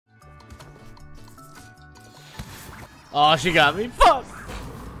Oh, she got me. Fuck.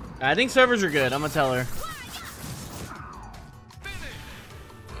 I think servers are good. I'm gonna tell her.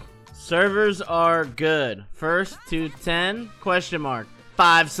 Servers are good. First to 10? Question mark.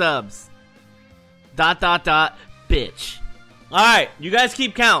 5 subs. ... Bitch. Alright, you guys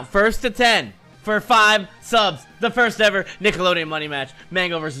keep count. First to 10 for 5 subs. The first ever Nickelodeon money match.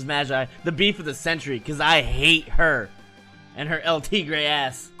 Mango versus Magi. The beef of the century, because I hate her. And her LT gray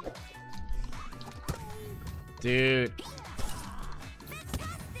ass. Dude.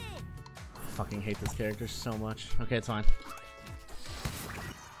 I fucking hate this character so much. Okay, it's fine.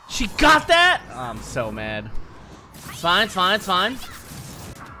 She got that? Oh, I'm so mad. It's fine, it's fine, it's fine.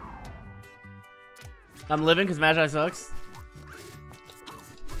 I'm living because Magi sucks.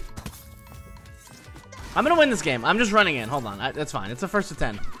 I'm gonna win this game. I'm just running in. Hold on. That's fine. It's a first to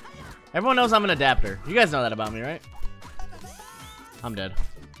 10. Everyone knows I'm an adapter. You guys know that about me, right? I'm dead.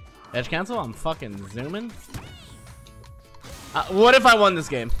 Edge cancel? I'm fucking zooming. What if I won this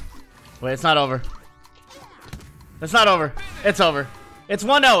game? Wait, it's not over. It's not over. It's over. It's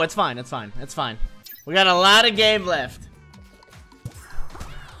 1-0. It's fine. It's fine. It's fine. We got a lot of game left.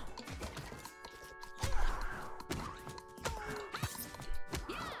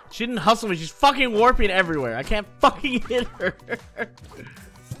 She didn't hustle me. She's fucking warping everywhere. I can't fucking hit her.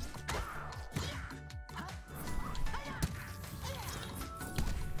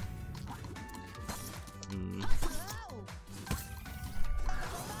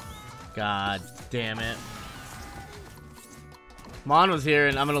 God damn it. Mon was here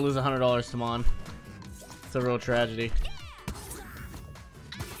and I'm gonna lose $100 to Mon. It's a real tragedy.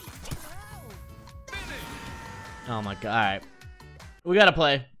 Oh my god. Alright. We gotta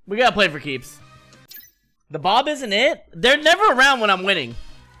play. We gotta play for keeps. The Bob isn't it? They're never around when I'm winning.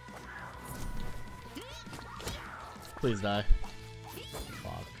 Please die.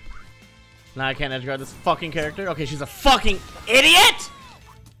 Fuck. Now I can't edge guard this fucking character. Okay, she's a fucking idiot!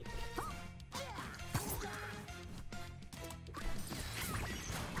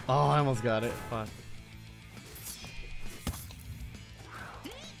 Oh, I almost got it. Fuck.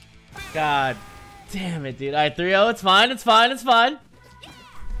 God damn it, dude. Alright, 3-0. It's fine. It's fine. It's fine.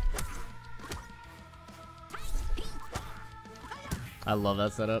 I love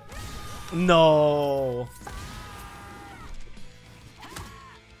that setup. No.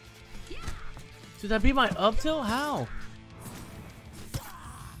 Did that beat my up tilt? How?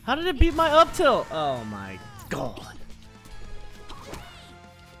 How did it beat my up tilt? Oh my god.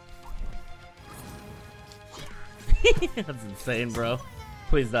 That's insane, bro.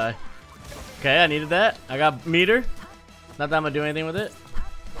 Please die. Okay, I needed that. I got meter. Not that I'm gonna do anything with it.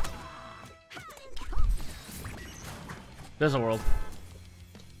 There's a world.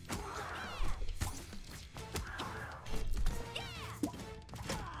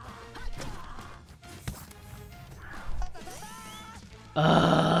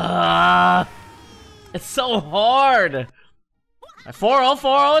 It's so hard. 4-0,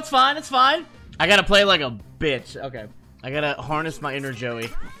 4-0. It's fine. It's fine. I gotta play like a bitch. Okay. I gotta harness my inner Joey.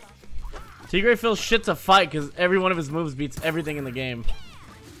 Tigray feels shit to fight because every one of his moves beats everything in the game.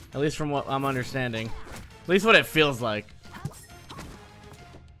 At least from what I'm understanding. At least what it feels like.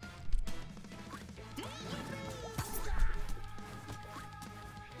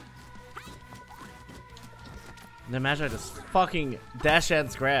 And then Magi just fucking dash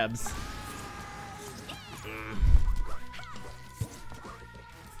ads grabs.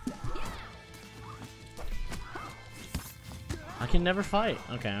 I can never fight.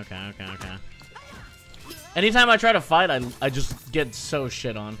 Okay. Anytime I try to fight, I just get so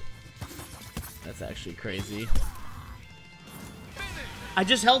shit on. That's actually crazy. I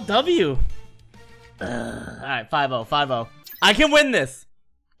just held W. Alright, 5-0, 5-0. I can win this.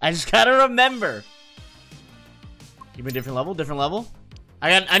 I just gotta remember. Give me a different level, different level.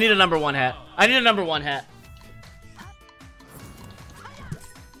 I need a number 1 hat. I need a number 1 hat.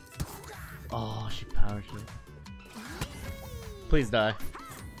 Oh, she powered shit. Please die.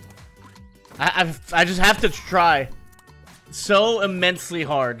 I just have to try so immensely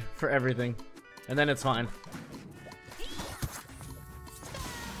hard for everything, and then it's fine.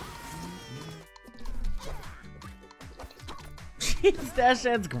 Jeez, Dash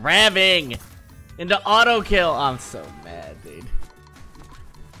Dance grabbing into auto kill. I'm so mad, dude.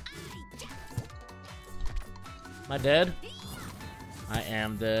 Am I dead? I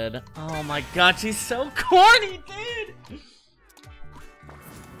am dead. Oh my god, she's so corny, dude.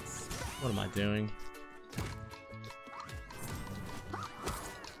 What am I doing?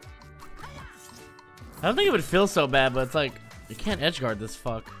 I don't think it would feel so bad, but it's like, you can't edgeguard this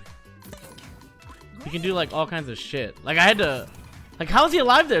fuck. You can do like all kinds of shit. Like I had to, like how is he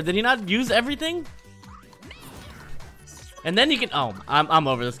alive there? Did he not use everything? And then you can. Oh, I'm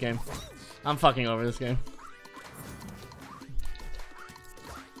over this game. I'm fucking over this game.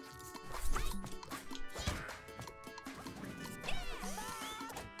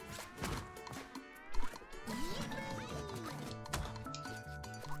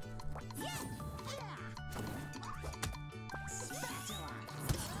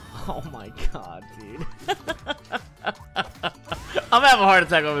 Oh my god, dude. I'm having a heart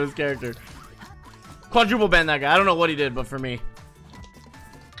attack over this character. Quadruple ban that guy. I don't know what he did, but for me.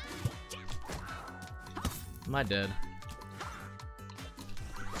 Am I dead?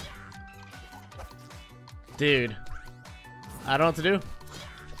 Dude. I don't know what to do.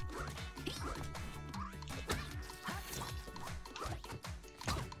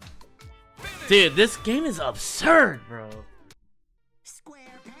 Dude, this game is absurd, bro.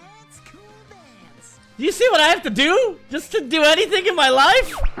 Do you see what I have to do? Just to do anything in my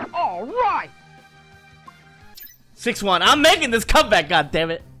life? Alright! 6-1. I'm making this comeback,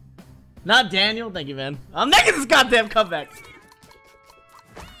 goddammit. Not Daniel, thank you, man. I'm making this goddamn comeback.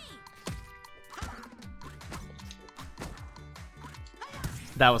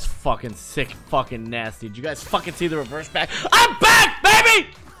 That was fucking sick, fucking nasty. Did you guys fucking see the reverse back? I'm back, baby!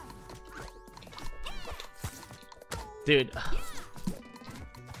 Dude.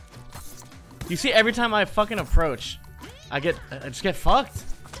 You see, every time I fucking approach, I just get fucked.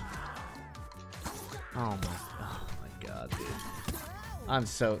 Oh my god,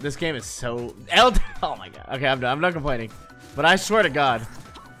 dude. This game is so, oh my god. Okay, I'm done. I'm not complaining. But I swear to god.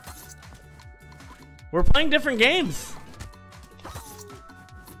 We're playing different games.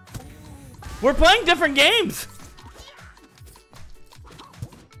 We're playing different games.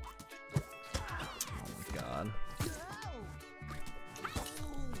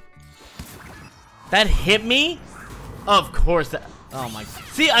 That hit me? Of course that. Oh my.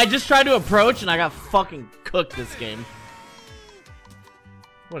 See, I just tried to approach and I got fucking cooked this game.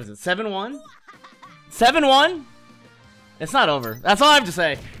 What is it? 7-1? 7-1? It's not over. That's all I have to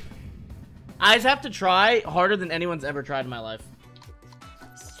say. I just have to try harder than anyone's ever tried in my life.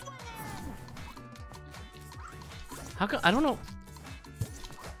 How come? I don't know.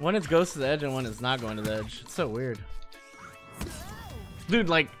 When it's goes to the edge and when it's not going to the edge. It's so weird. Dude,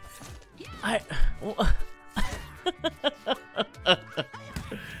 like.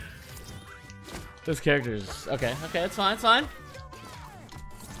 This character is okay. Okay, it's fine. It's fine.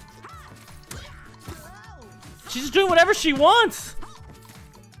 She's just doing whatever she wants.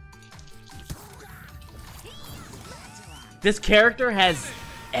 This character has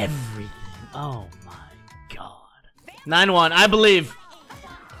everything. Oh my god. 9-1. I believe.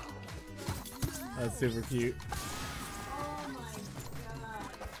 That's super cute.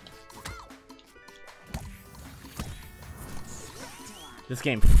 This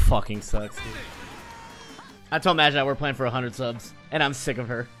game fucking sucks, dude. I told Magi we're playing for 100 subs, and I'm sick of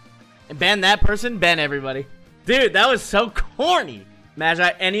her. And ban that person, ban everybody. Dude, that was so corny.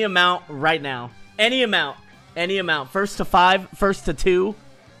 Magi, any amount right now. Any amount. Any amount. First to 5, first to 2,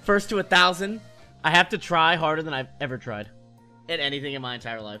 first to 1,000. I have to try harder than I've ever tried. At anything in my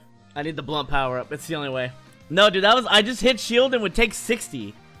entire life. I need the blunt power up. It's the only way. No, dude, I just hit shield and would take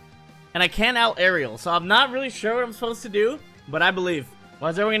 60. And I can't out aerial, so I'm not really sure what I'm supposed to do, but I believe. Why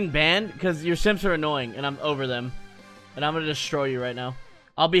is everyone getting banned? Because your simps are annoying, and I'm over them. And I'm gonna destroy you right now.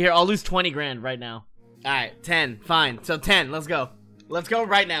 I'll be here. I'll lose 20 grand right now. Alright, 10. Fine. So 10. Let's go. Let's go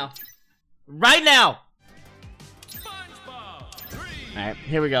right now. Right now! Alright,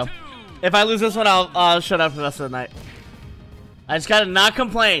 here we go. If I lose this one, I'll shut up for the rest of the night. I just gotta not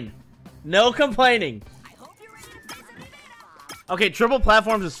complain. No complaining. Okay, triple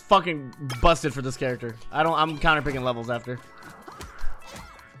platforms is fucking busted for this character. I'm counter picking levels after.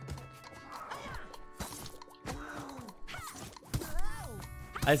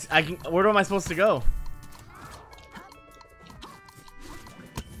 I can. Where am I supposed to go?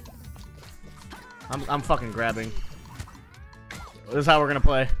 I'm fucking grabbing. This is how we're gonna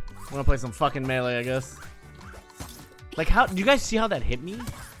play. We're gonna play some fucking melee, I guess. Like, how do you guys see how that hit me?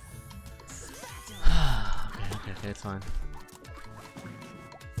 okay, it's fine.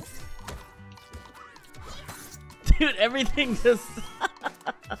 Dude, everything just.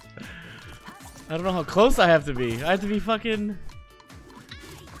 I don't know how close I have to be. I have to be fucking.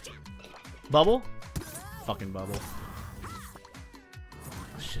 Bubble? Fucking bubble.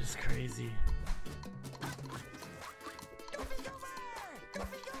 This shit is crazy.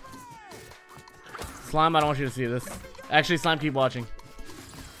 Slime, I don't want you to see this. Actually, Slime, keep watching.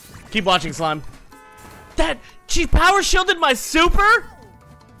 Keep watching, Slime. She power shielded my super?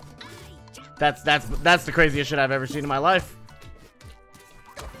 That's the craziest shit I've ever seen in my life.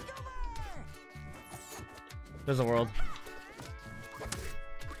 There's a world.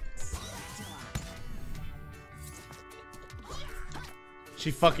 She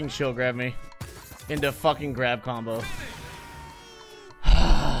fucking shield grabbed me into fucking grab combo.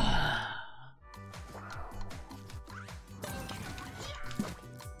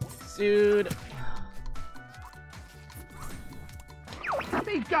 Dude.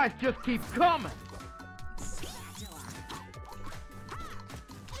 These guys just keep coming.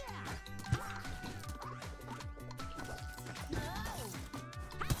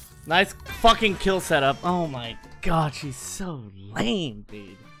 Nice fucking kill setup. Oh my god, she's so lame,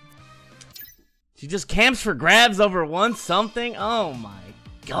 dude. She just camps for grabs over one something. Oh my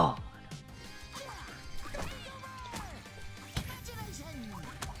god.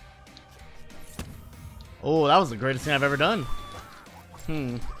 Oh, that was the greatest thing I've ever done.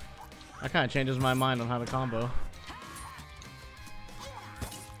 That kind of changes my mind on how to combo.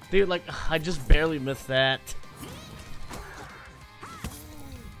 Dude, like, I just barely missed that.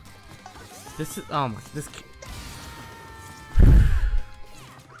 This is, oh my, this.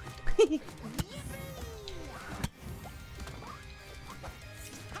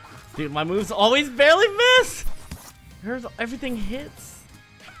 Dude, my moves always barely miss. Hers, everything hits.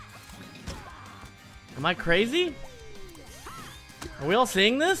 Am I crazy? Are we all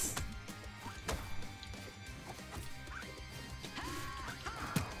seeing this?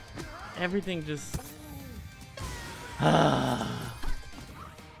 Everything just...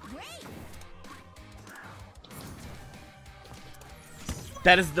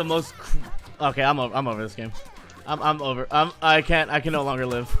 That is the most... Okay, I'm over this game. I'm over. I can no longer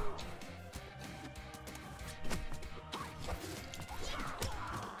live.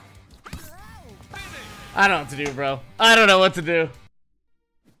 I don't know what to do, bro. I don't know what to do.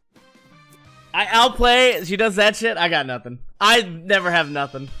 I outplay, she does that shit, I got nothing. I never have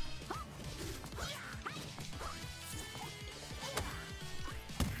nothing.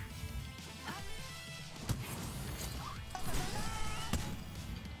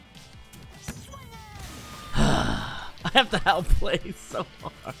 I have to outplay so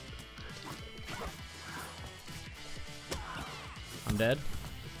hard. I'm dead.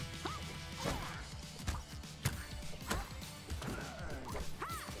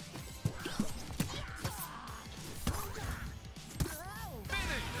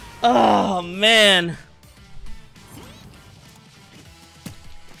 Oh man.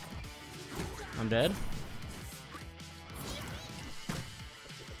 I'm dead.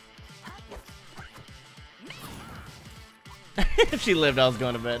 If she lived, I was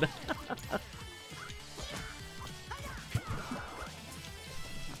going to bed.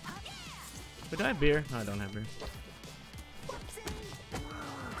 But do I have beer? No, I don't have beer.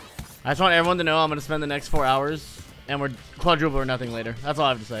 I just want everyone to know I'm going to spend the next 4 hours and we're quadruple or nothing later. That's all I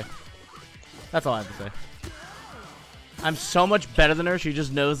have to say. That's all I have to say. I'm so much better than her. She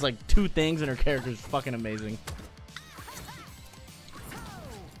just knows like 2 things and her character is fucking amazing.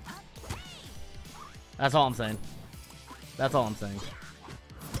 That's all I'm saying. That's all I'm saying.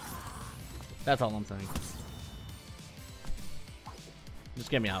 That's all I'm saying.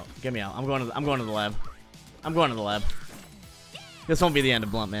 Just get me out. Get me out. I'm going to the lab. I'm going to the lab. This won't be the end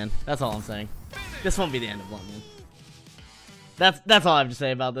of Blunt Man. That's all I'm saying. This won't be the end of Blunt Man. That's all I have to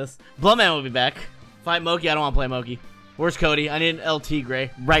say about this. Blunt Man will be back. Fight Moki. I don't want to play Moki. Where's Cody? I need an LT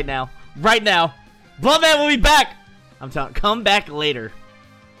Gray right now. Right now. Blunt Man will be back. I'm telling. Come back later,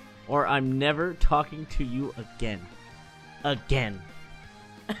 or I'm never talking to you again. Again.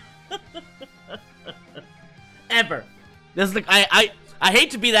 Ever. This is the I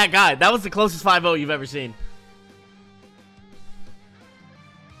hate to be that guy. That was the closest 5-0 you've ever seen.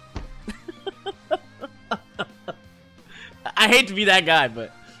 I hate to be that guy,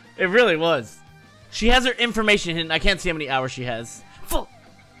 but it really was. She has her information hidden. I can't see how many hours she has. Full.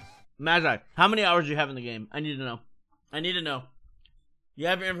 Magi, how many hours do you have in the game? I need to know. I need to know. You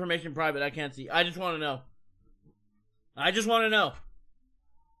have your information private. I can't see. I just want to know. I just want to know.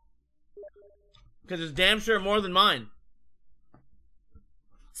 Because it's damn sure more than mine.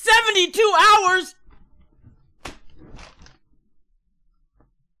 72 hours?